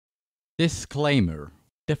Disclaimer.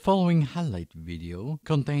 The following highlight video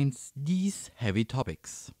contains these heavy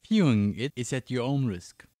topics. Viewing it is at your own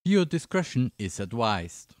risk. Viewer discretion is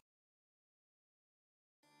advised.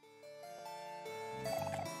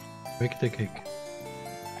 Break the cake.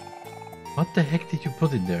 What the heck did you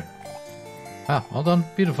put in there? Ah, well done.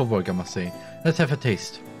 Beautiful work, I must say. Let's have a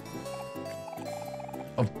taste.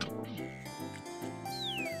 Oh.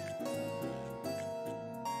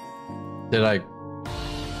 Did I...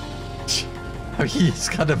 Oh, he's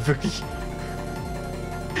kind of wirklich...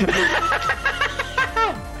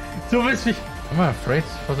 Du willst mich... Am I afraid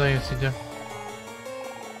what I see there?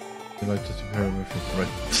 You like to compare with it, right?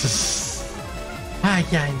 Ah,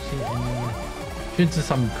 ja, schön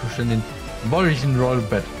zusammenkuscheln in wolllichen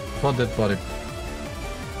Rollbett. For that body.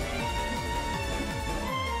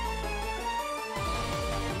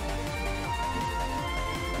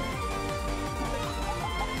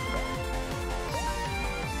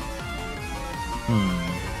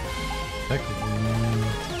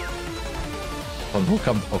 Von wo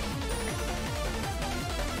kommt auf?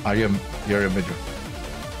 You're a major.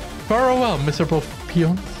 Farewell, miserable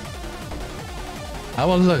peons. I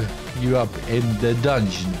will look you up in the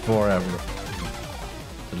dungeon forever.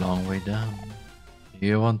 It's a long way down.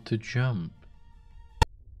 You want to jump?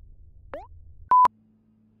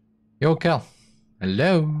 Yo, Cal.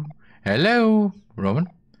 Hello? Hello? Roman?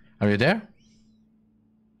 Are you there?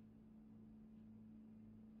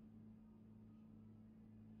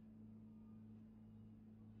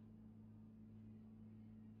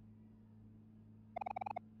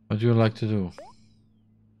 What do you like to do?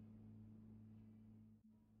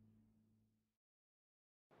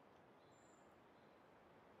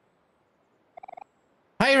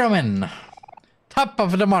 Hi, Roman! Top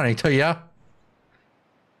of the morning to ya!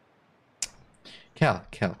 Cal.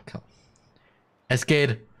 Es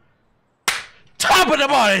geht. Top of the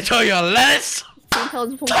morning to ya, lettuce! Top of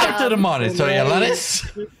the morning to ya, lettuce!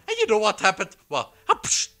 And you know what happened? Well,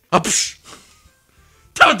 upsh. Top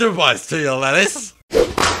of the morning to ya, lettuce!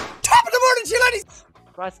 Top of the morning to ya, lettuce!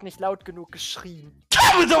 Du hast nicht laut genug geschrien.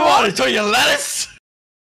 Top of the morning to ya, lettuce!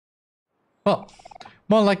 Well,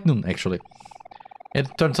 more like noon, actually. It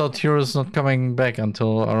turns out Hero's not coming back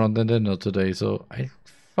until around the dinner today, so I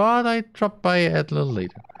thought I'd drop by a little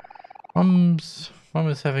later. Mom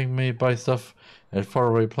is having me buy stuff at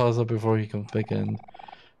Faraway Plaza before he comes back, and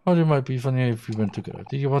thought it might be funny if we went together.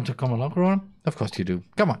 Do you want to come along, Ron? Of course you do.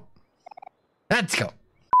 Come on. Let's go.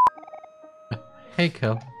 Hey,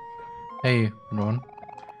 Cal. Hey, Ron.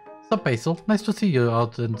 Sup, Basil? Nice to see you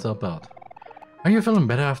out and about. Are you feeling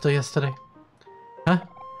better after yesterday? Huh?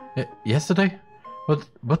 Yesterday?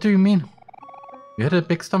 What do you mean? You had a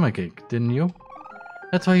big stomachache, didn't you?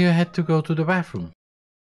 That's why you had to go to the bathroom.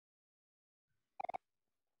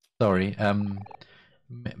 Sorry,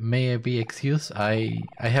 may I be excused? I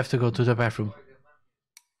have to go to the bathroom.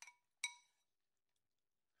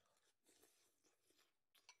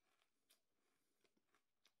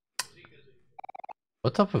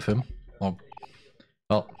 What's up with him?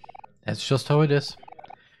 Well, that's just how it is.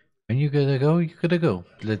 When you gotta go, you gotta go.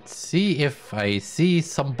 Let's see if I see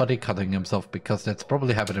somebody cutting himself, because that's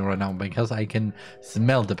probably happening right now, because I can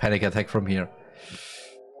smell the panic attack from here.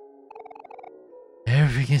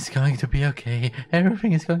 Everything is going to be okay.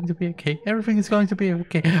 Everything is going to be okay. Everything is going to be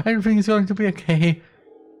okay. Everything is going to be okay.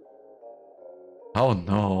 Oh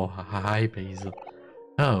no. Hi, Basil.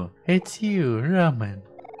 Oh, it's you, Roman.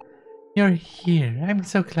 You're here. I'm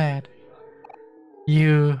so glad.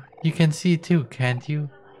 You can see too, can't you?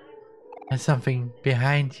 There's something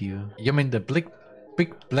behind you. You mean the big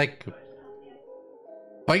black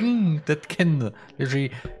thing that can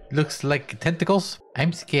literally looks like tentacles?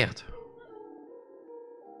 I'm scared.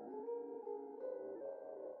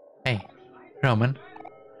 Hey, Roman.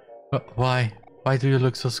 Why do you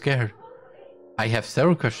look so scared? I have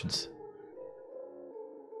several questions.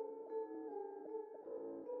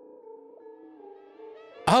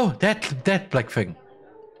 Oh, that black thing.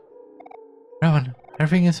 Roman.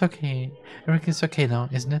 Everything is okay. Everything is okay now,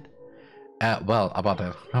 isn't it? Well, about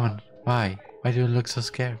that. Roman, why? Why do you look so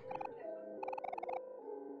scared?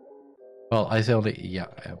 Well, I say only... Yeah.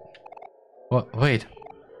 Wait.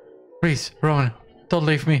 Please, Roman, don't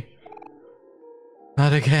leave me.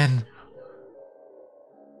 Not again.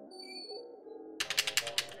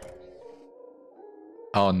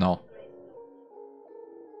 Oh, no.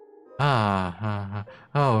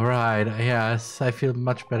 Oh, right. Yes, I feel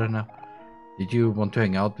much better now. Did you want to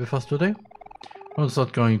hang out with us today? Well, it's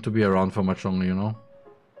not going to be around for much longer, you know.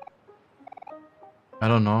 I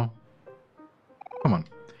don't know. Come on.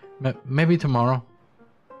 Maybe tomorrow.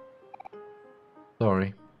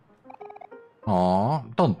 Sorry. Aw,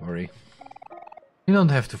 don't worry. You don't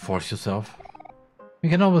have to force yourself. We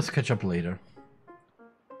can always catch up later.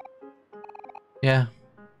 Yeah,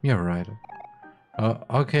 you're right.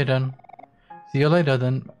 Okay then. See you later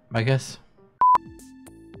then, I guess.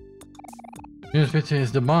 This picture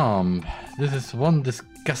is the bomb. This is one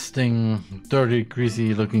disgusting, dirty,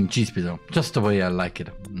 greasy looking cheese pizza. Just the way I like it.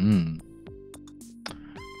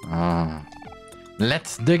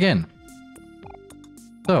 Let's dig in.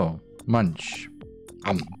 So, munch.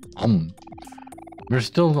 We're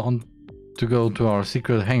still on to go to our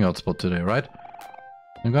secret hangout spot today, right?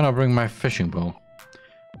 I'm gonna bring my fishing pole.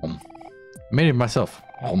 Made it myself.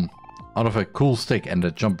 Out of a cool stick and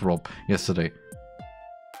a jump rope yesterday.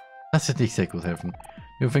 Lass es nicht sehr gut helfen.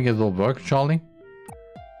 You think it will work, Charlie?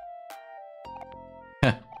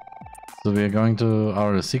 So we're going to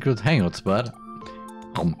our secret hangout spot.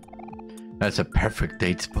 That's a perfect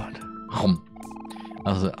date spot.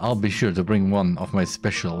 I'll be sure to bring one of my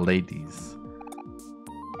special ladies.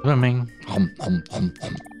 Swimming.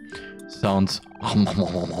 Sounds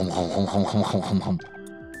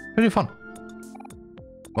pretty fun.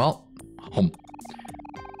 Well,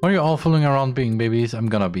 while you're all fooling around being babies, I'm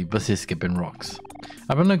gonna be busy skipping rocks.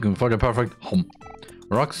 I've been looking for the perfect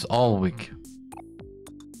rocks all week.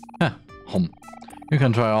 You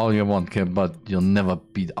can try all you want, kid, but you'll never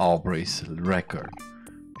beat Aubrey's record.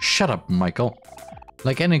 Shut up, Michael.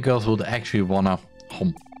 Like any girls would actually wanna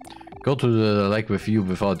go to the lake with you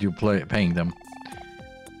without you paying them.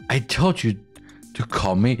 I told you to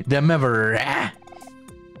call me the Maverick.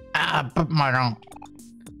 But my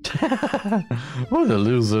what a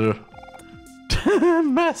loser.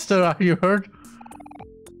 Master, are you hurt?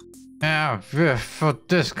 Yeah, for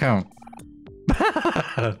discount.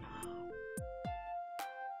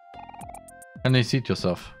 And they seat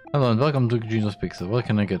yourself. Hello and welcome to Gino's Pizza. What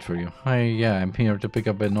can I get for you? Yeah, I'm here to pick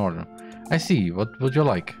up an order. I see. What would you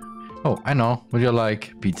like? Oh, I know. Would you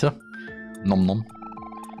like pizza? Nom nom.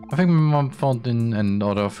 I think my mom found in an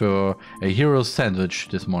order for a hero sandwich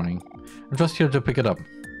this morning. I'm just here to pick it up.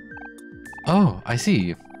 Oh, I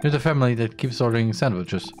see. You're the family that keeps ordering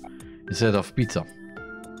sandwiches instead of pizza.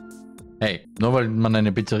 Hey, nur weil man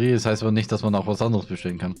eine Pizzeria ist, heißt aber nicht, dass man auch was anderes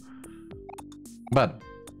bestellen kann. But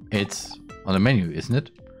it's on the menu, isn't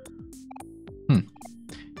it?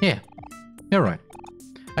 Yeah, you're right.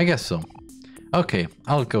 I guess so. Okay,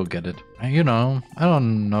 I'll go get it. You know, I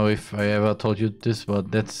don't know if I ever told you this, but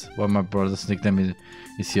that's why my brother's nickname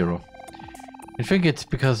is Hero. I think it's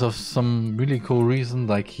because of some really cool reason,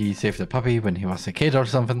 like he saved a puppy when he was a kid or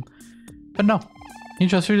something. But no, he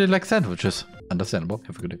just really likes sandwiches. Understandable.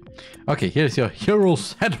 Have a good day. Okay, here's your hero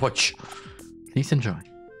sandwich. Please enjoy.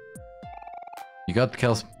 You got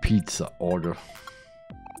Cal's pizza order.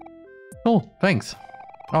 Oh, thanks.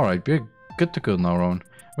 Alright, we're good to go now, Ron.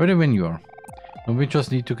 Ready when you are. And we just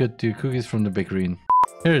need to get the cookies from the bakery in.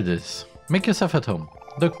 Here it is. Make yourself at home.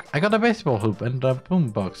 Look, I got a baseball hoop and a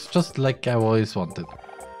boombox, just like I always wanted.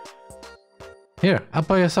 Here, I'll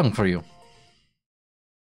play a song for you.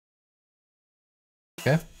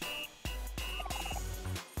 Okay.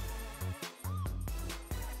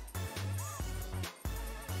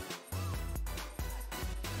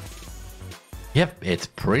 Yep, it's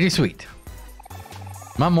pretty sweet.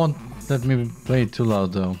 Mom won't let me play it too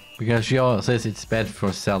loud though, because she always says it's bad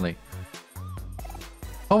for Sally.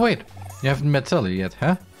 Oh wait, you haven't met Sally yet,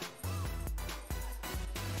 huh?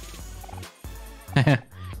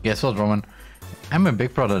 Guess what, Roman? I'm a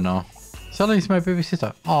big brother now. Sally's my baby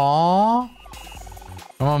sister. Aww.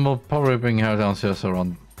 My mom will probably bring her downstairs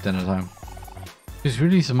around dinner time. She's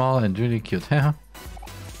really small and really cute, huh?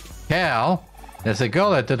 Cal, there's a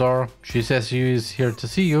girl at the door. She says she is here to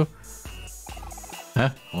see you. Huh?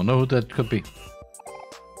 I don't know who that could be.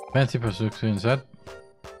 Fancy pursuit inside.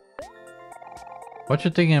 What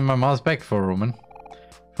you taking in my mom's bag for, Roman?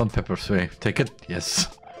 From pepper spray. Take it? Yes.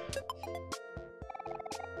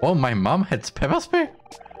 Oh, my mom had pepper spray?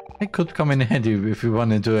 It could come in handy if you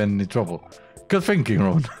run into any trouble. Good thinking,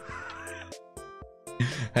 Roman.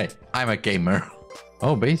 Hey, I'm a gamer.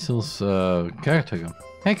 Oh, Basil's caretaker.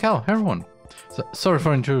 Hey, Cal, everyone. Sorry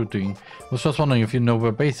for intruding. Was just wondering if you know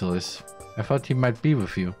where Basil is. I thought he might be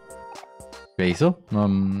with you. Basil?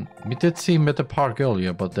 We did see him at the park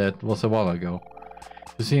earlier, but that was a while ago.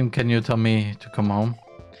 If you see him, can you tell me to come home?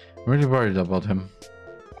 I'm really worried about him.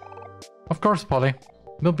 Of course, Polly.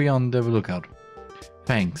 We'll be on the lookout.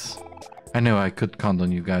 Thanks. I knew I could count on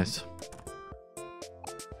you guys.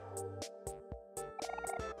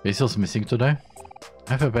 Basil's missing today?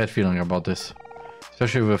 I have a bad feeling about this.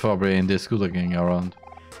 Especially with Aubrey and the scooter gang around.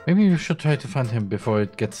 Maybe we should try to find him before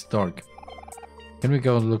it gets dark. Can we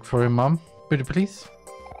go look for him, Mom? Pretty please?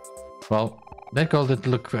 Well, That girl did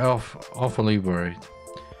look awfully worried.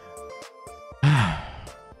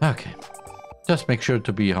 Okay. Just make sure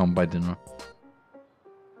to be home by dinner.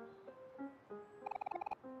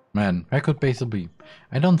 Man, where could Basil be?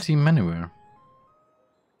 I don't see him anywhere.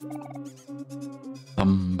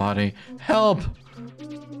 Somebody help!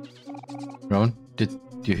 Rowan, did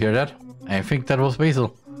you hear that? I think that was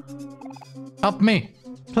Basil. Help me!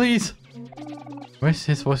 Please! Where's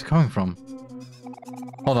his voice coming from?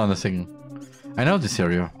 Hold on a second. I know this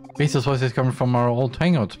area. Basil's voice is coming from our old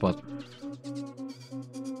hangout spot.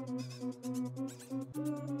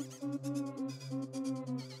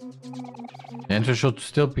 The entrance should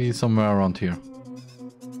still be somewhere around here.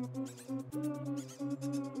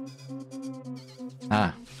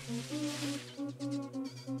 Ah.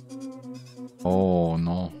 Oh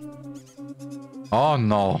no. Oh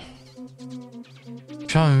no.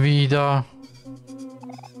 Schon wieder.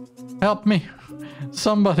 Help me.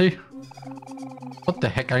 Somebody. What the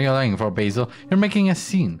heck are you lying for, Basil? You're making a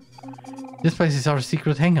scene. This place is our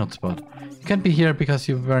secret hangout spot. You can't be here because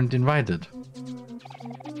you weren't invited.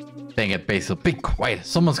 Dang it, Basil. Be quiet.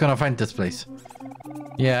 Someone's gonna find this place.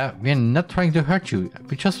 Yeah, we're not trying to hurt you.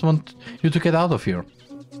 We just want you to get out of here.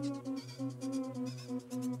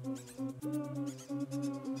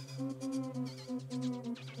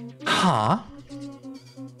 Huh?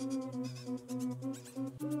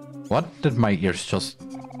 What did my ears just...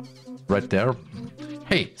 right there?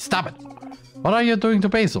 Hey, stop it! What are you doing to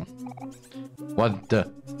Basil? What the...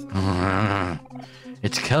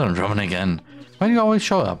 It's Kellen Drummond again. Why do you always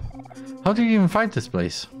show up? How did you even find this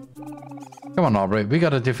place? Come on, Aubrey, we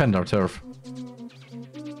gotta defend our turf.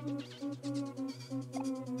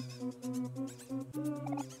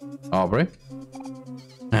 Aubrey?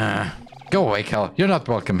 Go away, Cal. You're not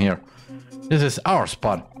welcome here. This is our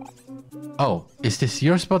spot. Oh, is this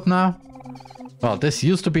your spot now? Well, this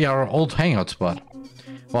used to be our old hangout spot.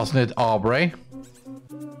 Wasn't it, Aubrey?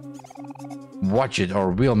 Watch it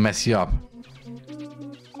or we'll mess you up.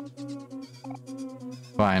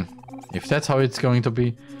 Fine. If that's how it's going to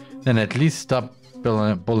be, then at least stop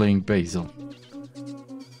bullying Basil.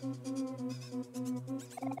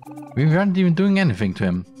 We weren't even doing anything to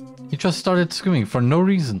him. He just started screaming for no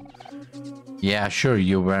reason. Yeah, sure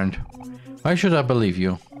you weren't. Why should I believe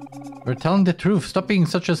you? We're telling the truth. Stop being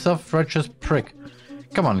such a self-righteous prick.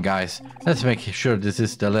 Come on, guys. Let's make sure this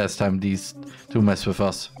is the last time these two mess with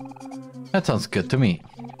us. That sounds good to me.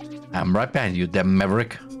 I'm right behind you, damn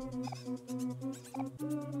maverick.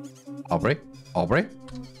 Aubrey? Aubrey?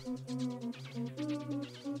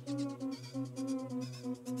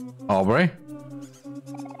 Aubrey?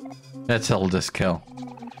 Let's settle this, Kel.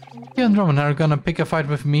 You and Roman are gonna pick a fight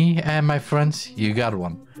with me and my friends? You got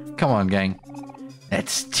one. Come on, gang.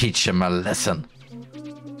 Let's teach him a lesson.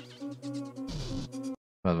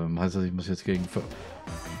 Warte, heißt das, ich muss jetzt gegen...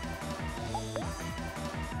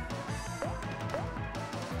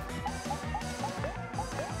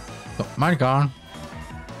 So, my gone.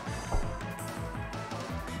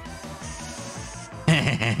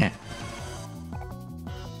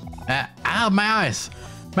 Ow, my eyes!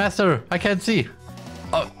 Master, I can't see.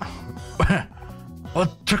 Oh,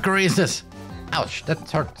 what trickery is this? Ouch, that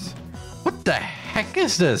hurts. What the heck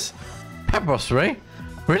is this? Pepper spray?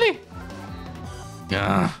 Really?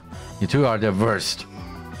 Yeah, you two are the worst.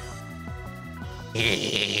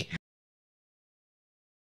 The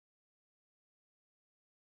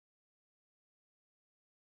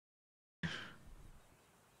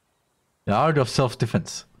art of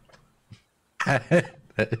self-defense.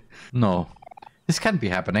 No, this can't be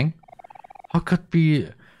happening. How could we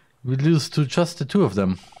lose to just the two of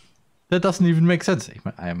them? That doesn't even make sense.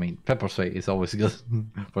 I mean, pepper spray is always good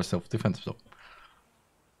for self-defense, so.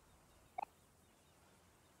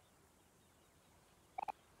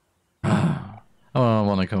 I don't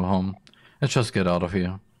want to go home. Let's just get out of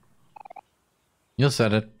here. You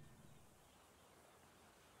said it.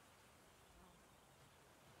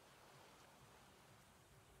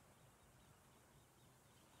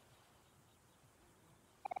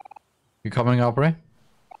 You coming, Aubrey?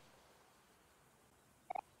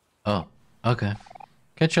 Oh, okay.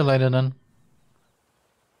 Catch you later then.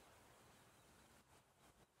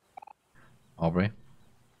 Aubrey.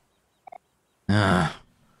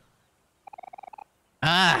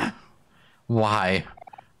 Why?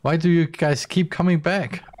 Why do you guys keep coming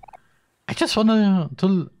back? I just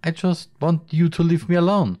want you to leave me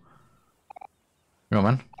alone.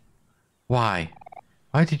 Roman. Why?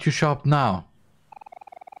 Why did you show up now?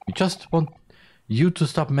 We just want you to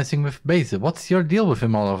stop messing with Basil. What's your deal with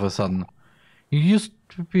him all of a sudden? You used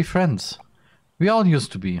to be friends. We all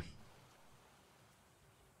used to be.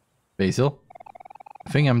 Basil? I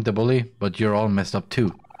think I'm the bully, but you're all messed up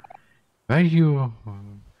too. Where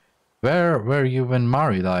were you when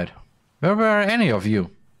Mari died? Where were any of you?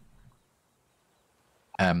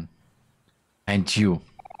 And you.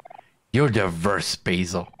 You're the worst,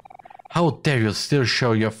 Basil. How dare you still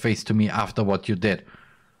show your face to me after what you did?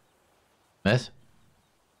 Yes?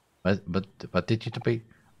 What did you do?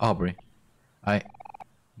 Aubrey.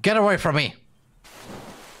 Get away from me!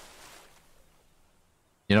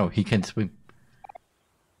 You know, he can swim.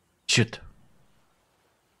 Shit.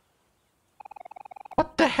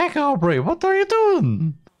 What the heck, Aubrey? What are you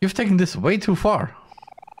doing? You've taken this way too far.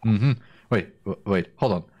 Wait,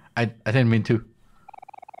 hold on. I didn't mean to.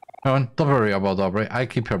 No, don't worry about Aubrey. I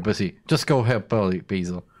keep her busy. Just go help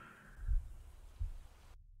Basil.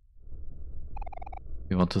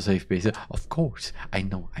 You want to save Basil? Of course. I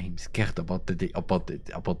know I'm scared about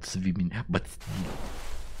swimming, but still.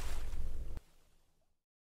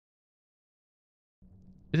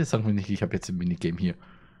 Bitte sag mir nicht, ich habe jetzt ein Minigame hier.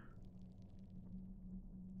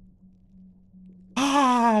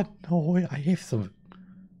 Ah, no, I have some.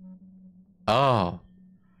 Oh.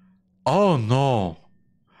 Oh no.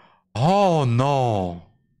 Oh no.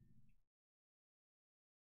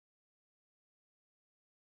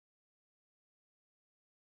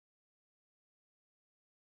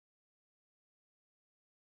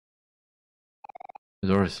 The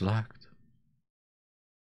door is locked.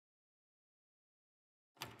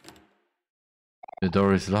 The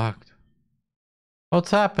door is locked.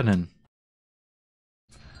 What's happening?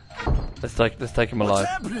 Let's take him alive. What's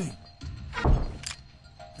happening?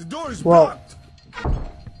 The door is blocked.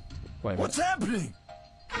 Wait, What's happening?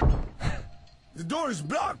 The door is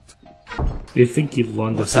blocked. Do you think you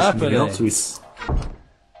learned What's something happening? else with?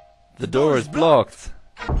 The door is blocked.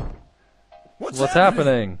 What's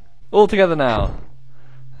happening? All together now.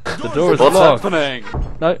 The door is blocked. happening?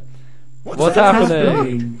 No. What's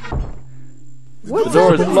happening? The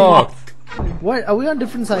door is blocked. What? Are we on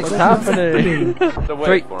different cycles? What's happening?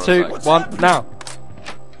 3, 2, 1, now.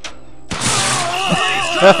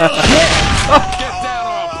 Get down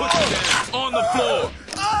or I'll put you down on the floor.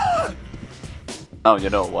 Now you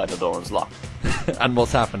know why the door is locked. And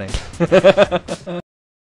what's happening?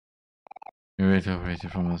 You're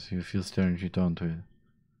separated from us. You feel staring you down to it.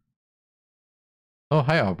 Oh,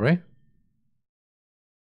 hi, Aubrey.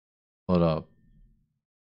 What up?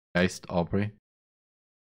 Geist Aubrey.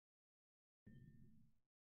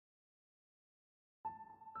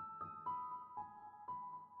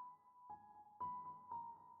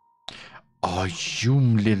 Oh, you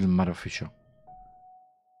little motherfisher.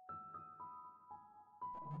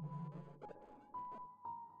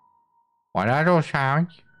 What are those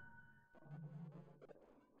sounds?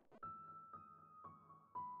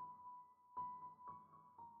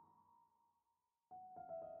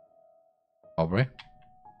 Aubrey?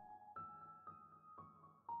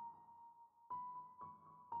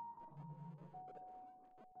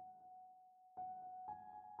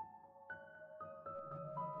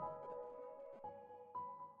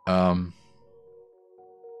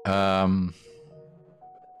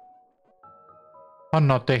 Oh,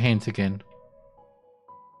 not the hands again.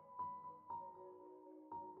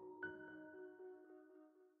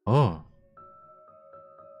 Oh.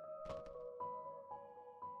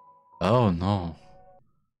 Oh no.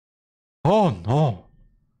 Oh no.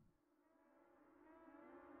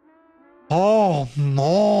 Oh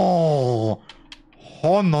no.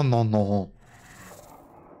 Oh no no no.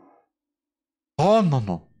 Oh no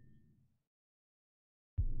no.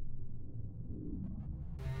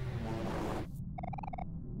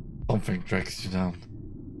 Something drags you down.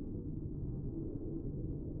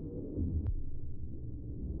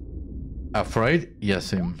 Afraid?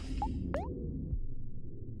 Yes, him.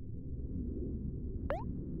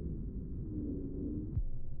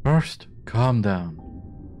 First, calm down.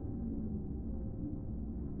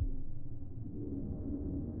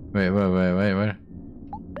 Wait.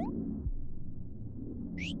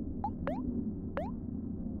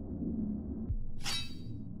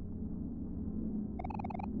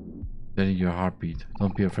 Steady your heartbeat.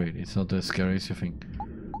 Don't be afraid. It's not as scary as you think.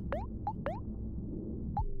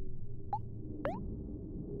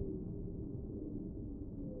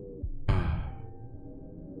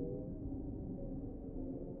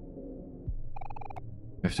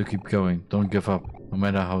 You have to keep going. Don't give up, no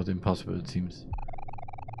matter how impossible it seems.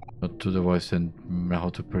 Not to the voice and how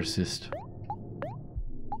to persist.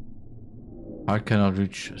 I cannot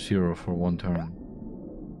reach 0 for one turn.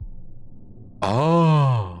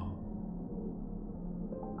 Oh!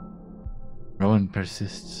 Rowan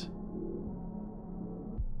persists.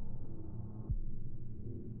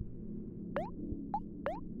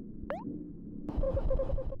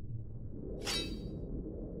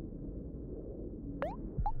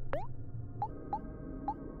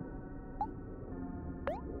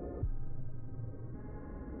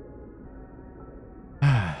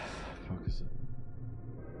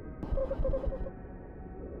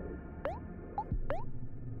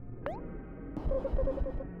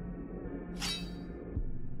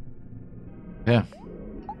 Yeah.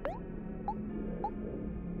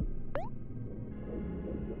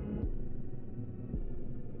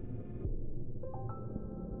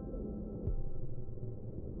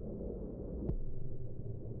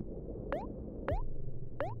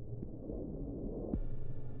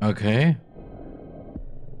 Okay.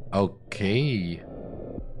 Okay.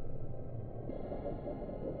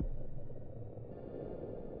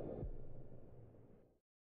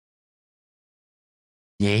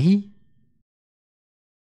 Yay?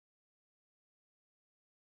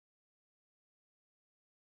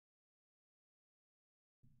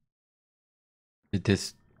 Did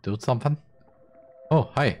this do something?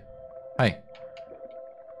 Oh, hi. Hi.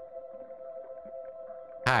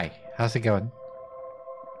 Hi. How's it going?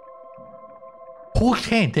 Who's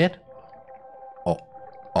dead? Oh,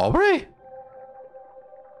 Omori?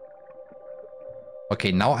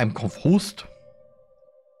 Okay, now I'm confused.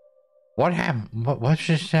 What happened? What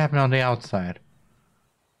just happened on the outside?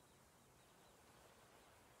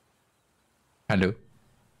 Hello?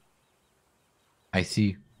 I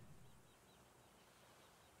see.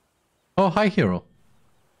 Oh, hi, hero.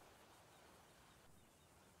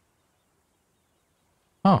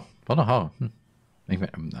 Oh, what the hell?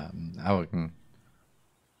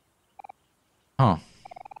 Oh.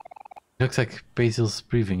 Looks like Basil's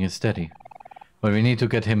breathing is steady. But we need to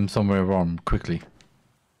get him somewhere warm quickly.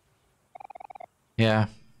 Yeah,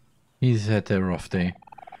 he's had a rough day.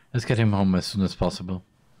 Let's get him home as soon as possible.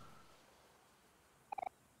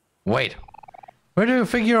 Wait, where do you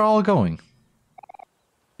think you're all going?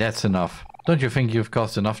 That's enough. Don't you think you've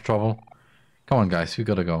caused enough trouble? Come on guys, we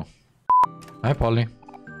gotta go. Hi Polly.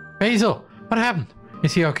 Basil, what happened?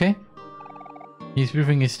 Is he okay? His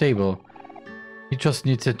breathing is stable. He just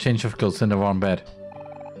needs a change of clothes and a warm bed.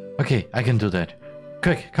 Okay, I can do that.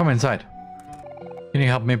 Quick, come inside. Can you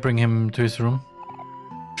help me bring him to his room?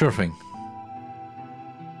 Sure thing.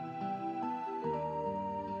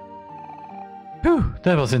 Whew,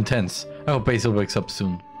 that was intense. I hope Basil wakes up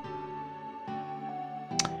soon.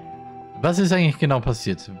 Was ist eigentlich genau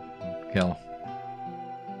passiert, Kerl?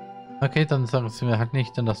 Okay, dann sagen Sie mir halt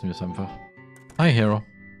nicht, dann lassen wir es einfach. Hi, Hero.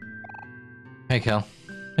 Hey, Kerl.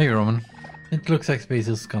 Hey, Roman. It looks like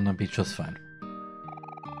Basil's gonna be just fine.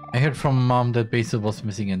 I heard from Mom that Basil was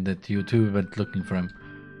missing and that you two went looking for him.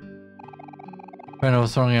 When I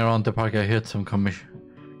was running around the park, I heard some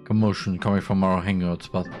commotion coming from our hangout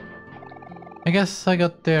spot. I guess I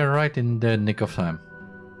got there right in the nick of time.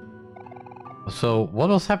 So, what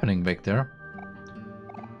was happening back there?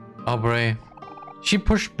 Aubrey. She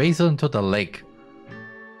pushed Basil into the lake.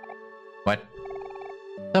 What?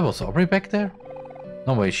 That was Aubrey back there?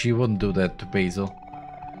 No way, she wouldn't do that to Basil.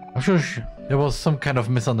 I'm sure there was some kind of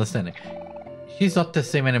misunderstanding. She's not the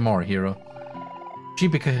same anymore, Hero.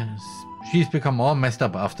 She's become all messed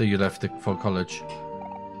up after you left for college.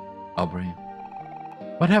 Aubrey.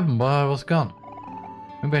 What happened while I was gone?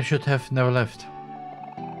 Maybe I should have never left.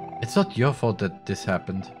 It's not your fault that this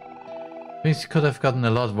happened. Things could have gotten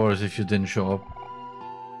a lot worse if you didn't show up.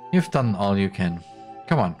 You've done all you can.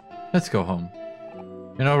 Come on, let's go home.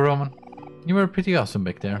 You know, Roman, you were pretty awesome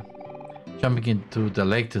back there. Jumping into the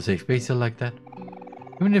lake to save Basil like that.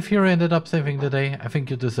 Even if you ended up saving the day, I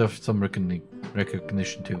think you deserve some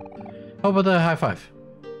recognition too. How about a high five?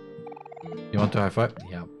 You want to high five?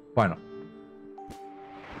 Ja, why not?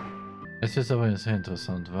 Es ist aber sehr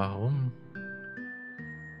interessant. Warum?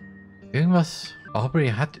 Irgendwas... Aubrey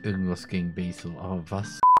hat irgendwas gegen Basil, aber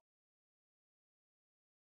was?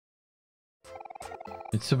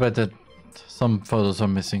 It's too bad that some photos are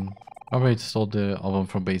missing. Aubrey stole the album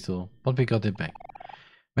from Basil, but we got it back.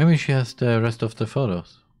 Maybe she has the rest of the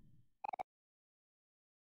photos.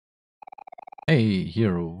 Hey,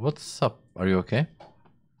 Hero, what's up? Are you okay?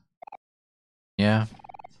 Yeah.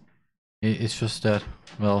 It's just that,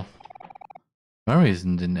 well, Mary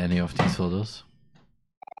isn't in any of these photos.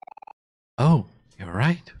 Oh, you're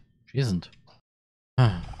right. She isn't.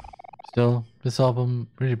 Still, this album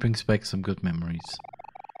really brings back some good memories.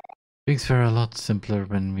 Things were a lot simpler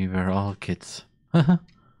when we were all kids.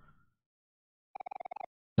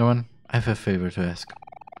 Norman, I have a favor to ask.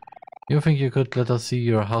 You think you could let us see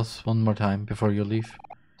your house one more time before you leave?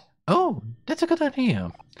 Oh, that's a good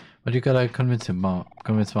idea. But you gotta convince Mom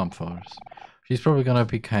for us. She's probably gonna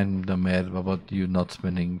be kinda mad about you not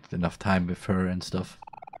spending enough time with her and stuff.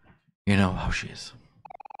 You know how she is.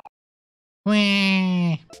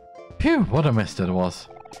 Whee! Phew, what a mess that was.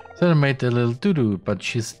 Sarah made a little doo-doo, but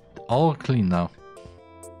she's all clean now.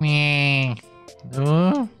 Whee!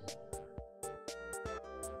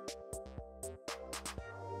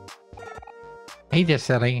 Hey there,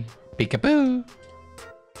 Sally. Peekaboo!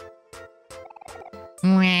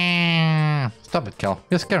 Stop it, Cal.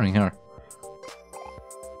 You're scaring her.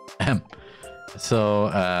 So,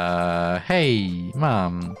 hey,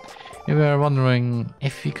 Mom. We were wondering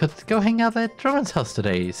if we could go hang out at TheRMan's house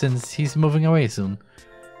today, since he's moving away soon.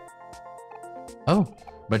 Oh,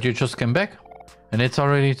 but you just came back? And it's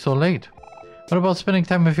already so late. What about spending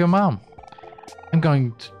time with your mom? I'm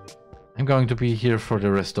going to be here for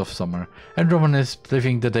the rest of summer, and Roman is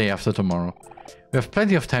leaving the day after tomorrow. We have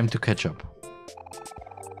plenty of time to catch up.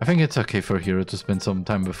 I think it's okay for Hero to spend some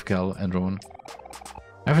time with Cal and Roman.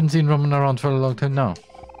 I haven't seen Roman around for a long time now.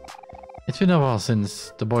 It's been a while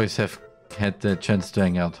since the boys have had the chance to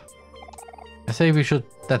hang out. I say we should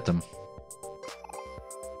let them.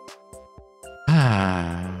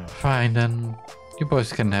 Fine then. You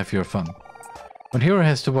boys can have your fun. But Hero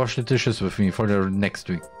has to wash the dishes with me for the next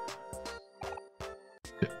week.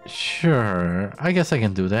 Sure, I guess I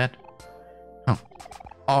can do that. Oh.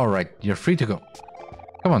 Alright, you're free to go.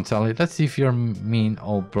 Come on, Sally, let's leave your mean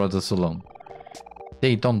old brothers alone.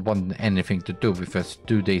 They don't want anything to do with us,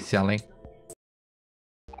 do they, Sally?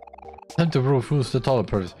 Time to prove who's the taller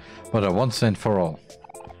person, but once and for all.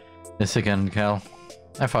 This again, Cal.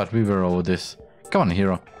 I thought we were over this. Come on,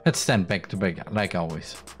 Hero. Let's stand back to back, like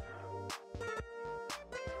always.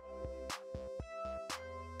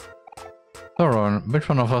 So, Ron, which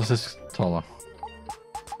one of us is taller?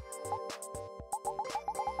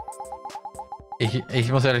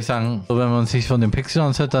 Ich muss ehrlich sagen, so wenn man sich von dem Pixel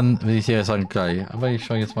ansieht, dann will ich eher sagen gleich. Aber ich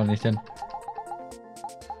schaue jetzt mal nicht hin.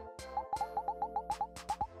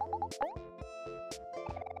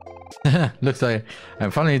 Looks like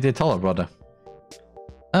I'm finally the taller brother.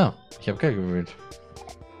 Oh, ich habe Geld gewählt.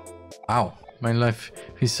 Wow, my life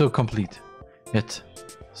is so complete, yet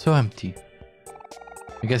so empty.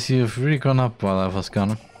 I guess you've really grown up while I was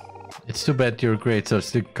gone. It's too bad your grades are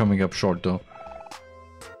still coming up short though.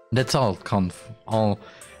 That's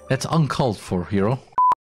that's uncalled for, Hero.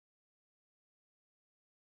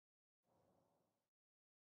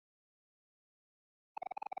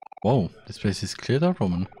 Whoa, this place is cleared out,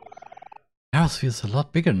 Roman. The house feels a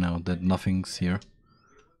lot bigger now that nothing's here.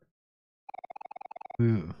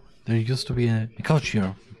 There used to be a couch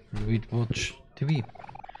here. We'd watch TV.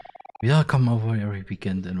 We'd all come over every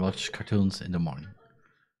weekend and watch cartoons in the morning.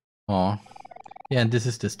 Aw. Yeah, and this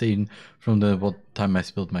is the stain from the what time I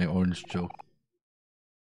spilled my orange joke.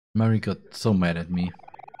 Mary got so mad at me.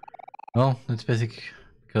 Well, it's basically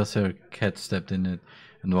because her cat stepped in it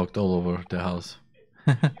and walked all over the house.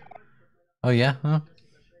 Oh yeah? Huh?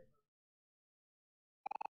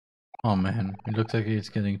 Oh man, it looks like it's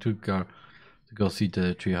getting too dark to go see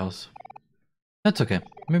the treehouse. That's okay.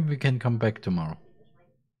 Maybe we can come back tomorrow.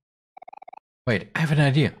 Wait, I have an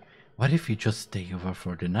idea. What if we just stay over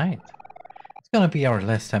for the night? It's gonna be our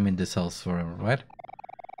last time in this house forever, right?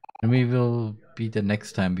 And we will be the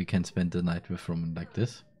next time we can spend the night with Roman like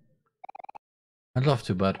this. I'd love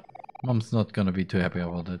to, but Mom's not gonna be too happy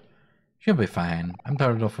about it. She'll be fine. I'm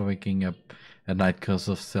tired of waking up at night because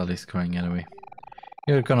of Sally's crying anyway.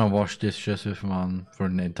 You're gonna wash dishes with Mom for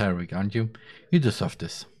an entire week, aren't you? You deserve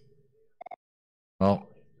this. Well,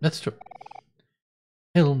 that's true.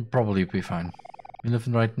 He'll probably be fine. We live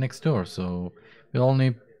right next door, so we'll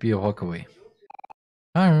only be a walk away.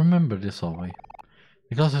 I remember this hallway.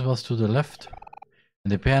 The closet was to the left,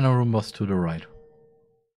 and the piano room was to the right.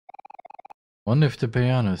 Wonder if the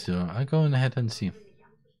piano is there. I'll go ahead and see.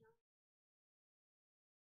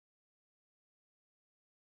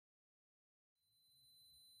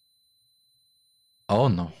 Oh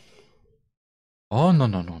no. Oh no.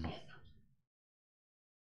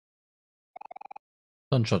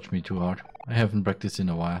 Don't judge me too hard. I haven't practiced in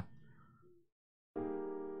a while.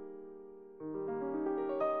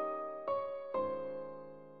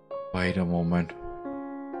 Wait a moment.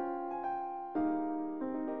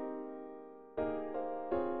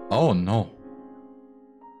 Oh no.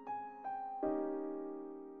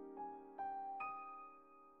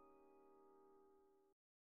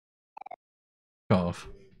 Go off.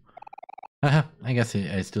 Haha, I guess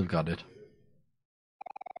I still got it.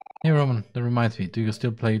 Hey Roman, that reminds me, do you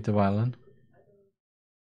still play the violin?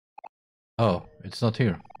 Oh, it's not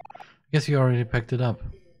here. I guess you already packed it up.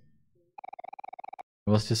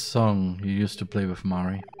 It was this song you used to play with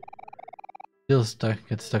Mari. Still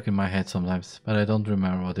gets stuck in my head sometimes, but I don't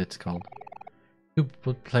remember what it's called. You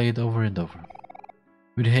would play it over and over.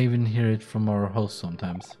 We'd even hear it from our host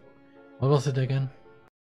sometimes. What was it again?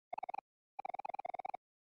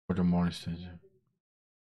 For the morning station.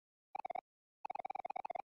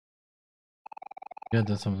 Yeah,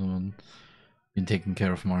 that's someone been taking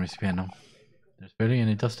care of Mari's piano. There's barely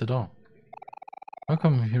any dust at all. How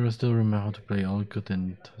come heroes still remember how to play all good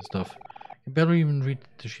and stuff? You better even read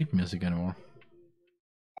the sheet music anymore.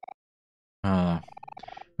 Ah,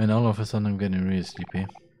 man, all of a sudden I'm getting really sleepy.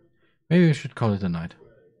 Maybe we should call it a night.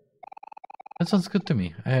 That sounds good to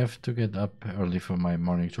me. I have to get up early for my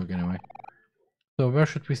morning jog anyway. So where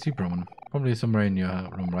should we sleep, Roman? Probably somewhere in your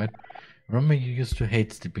room, right? Remember you used to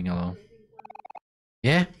hate sleeping alone.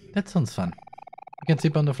 Yeah, that sounds fun. We can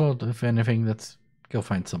sleep on the floor if anything. Let's go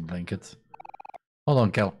find some blankets. Hold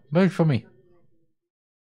on, Cal. Wait for me.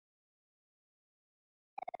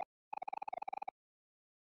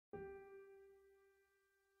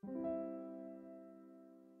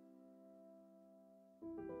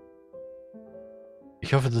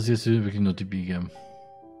 Ich hoffe, das ist wirklich nur die Biege.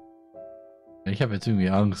 Ich habe jetzt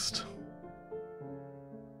irgendwie Angst.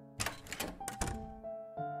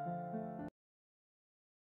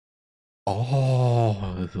 Oh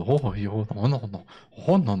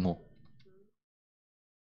no.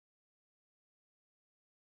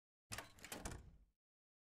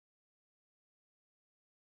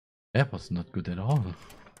 That was not good at all.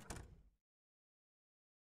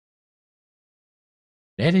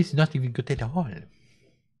 That is not even good at all.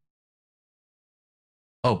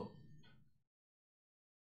 Oh.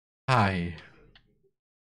 Hi.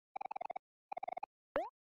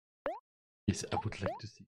 Yes, I would like to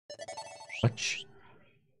see. Watch.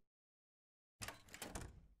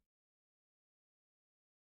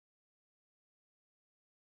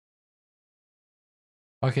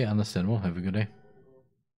 Okay, understandable. Have a good day.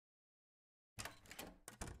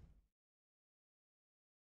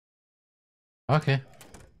 Okay.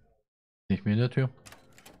 Nicht mehr in der Tür.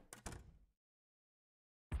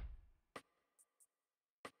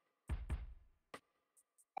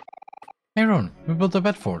 Hey Ron, we built a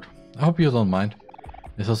bed fort. I hope you don't mind.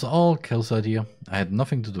 This was all Kel's idea. I had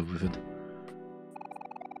nothing to do with it.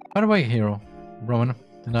 By the way, hero, Roman,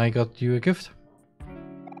 and I got you a gift.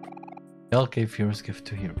 Kel gave Hero's gift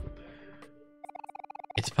to Hero.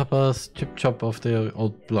 It's Papa's chip chop of the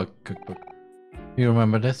old blog cookbook. You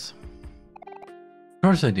remember this? Of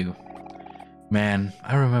course I do. Man,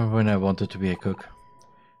 I remember when I wanted to be a cook.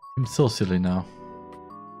 I'm so silly now.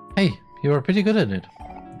 Hey, you are pretty good at it.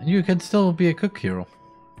 And you can still be a cook, Hero.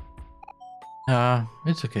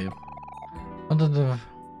 It's okay. I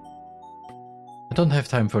don't have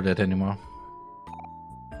time for that anymore.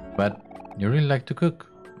 But you really like to cook,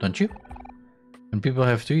 don't you? And people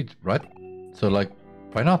have to eat, right? So like,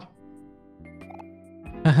 why not?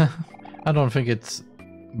 I don't think it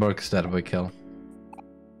works that way, Kel.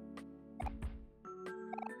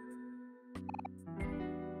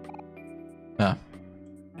 Ah.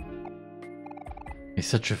 He's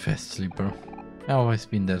such a fast sleeper. I've always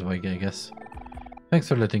been that way, I guess. Thanks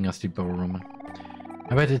for letting us sleep over, Roman.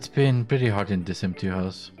 I bet it's been pretty hard in this empty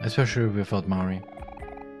house, especially without Mari.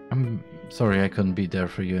 I'm sorry I couldn't be there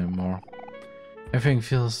for you anymore. Everything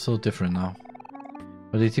feels so different now.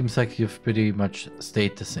 But it seems like you've pretty much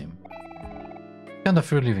stayed the same. Kind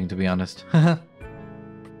of relieving, to be honest.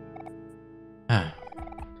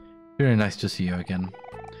 Very nice to see you again.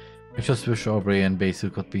 I just wish Aubrey and Basil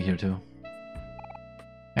could be here too.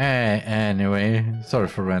 Anyway, sorry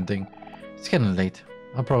for ranting. It's getting late.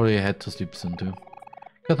 I'll probably head to sleep soon too.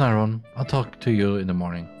 Good night, Ron. I'll talk to you in the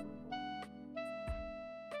morning.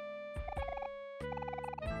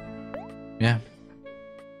 Yeah.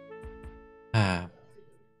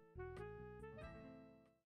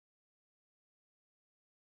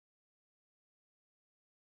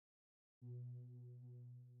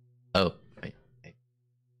 Oh, wait.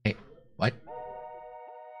 Hey, what?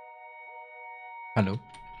 Hello,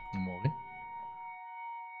 Omori.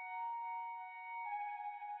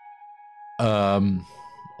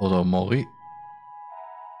 Oder Omori.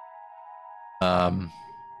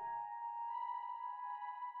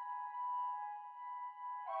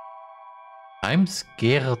 I'm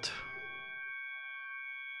scared.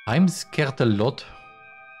 I'm scared a lot.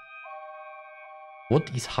 What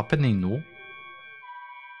is happening now?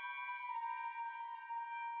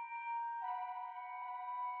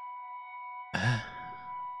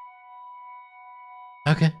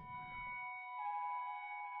 Okay.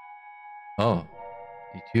 Oh,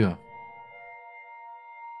 die Tür.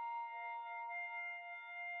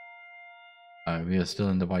 We are still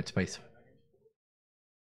in the white space.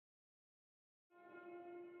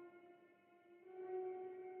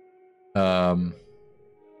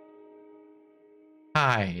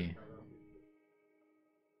 Hi.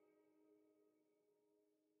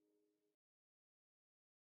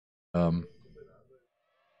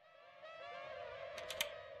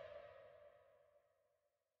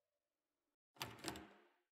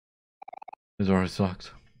 The door is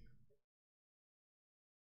locked.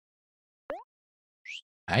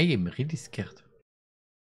 I am really scared.